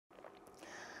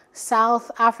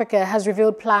South Africa has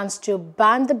revealed plans to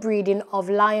ban the breeding of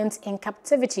lions in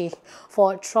captivity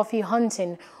for trophy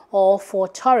hunting or for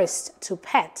tourists to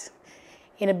pet,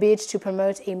 in a bid to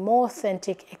promote a more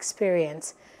authentic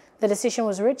experience. The decision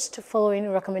was reached following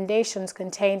recommendations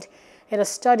contained in a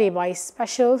study by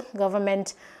special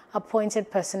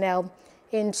government-appointed personnel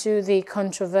into the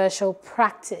controversial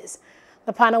practice.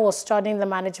 The panel was studying the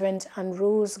management and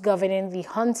rules governing the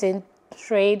hunting,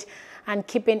 trade, and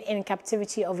keeping in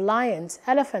captivity of lions,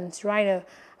 elephants, rhino,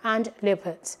 and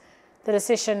leopards. The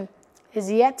decision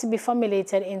is yet to be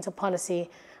formulated into policy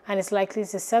and is likely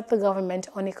to set the government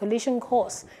on a collision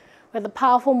course with the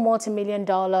powerful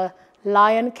multi-million-dollar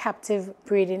lion captive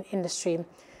breeding industry.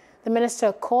 The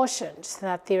minister cautioned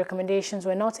that the recommendations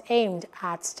were not aimed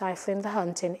at stifling the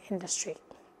hunting industry.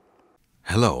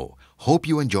 Hello, hope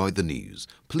you enjoyed the news.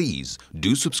 Please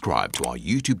do subscribe to our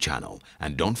YouTube channel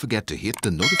and don't forget to hit the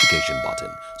notification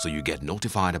button so you get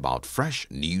notified about fresh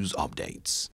news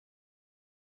updates.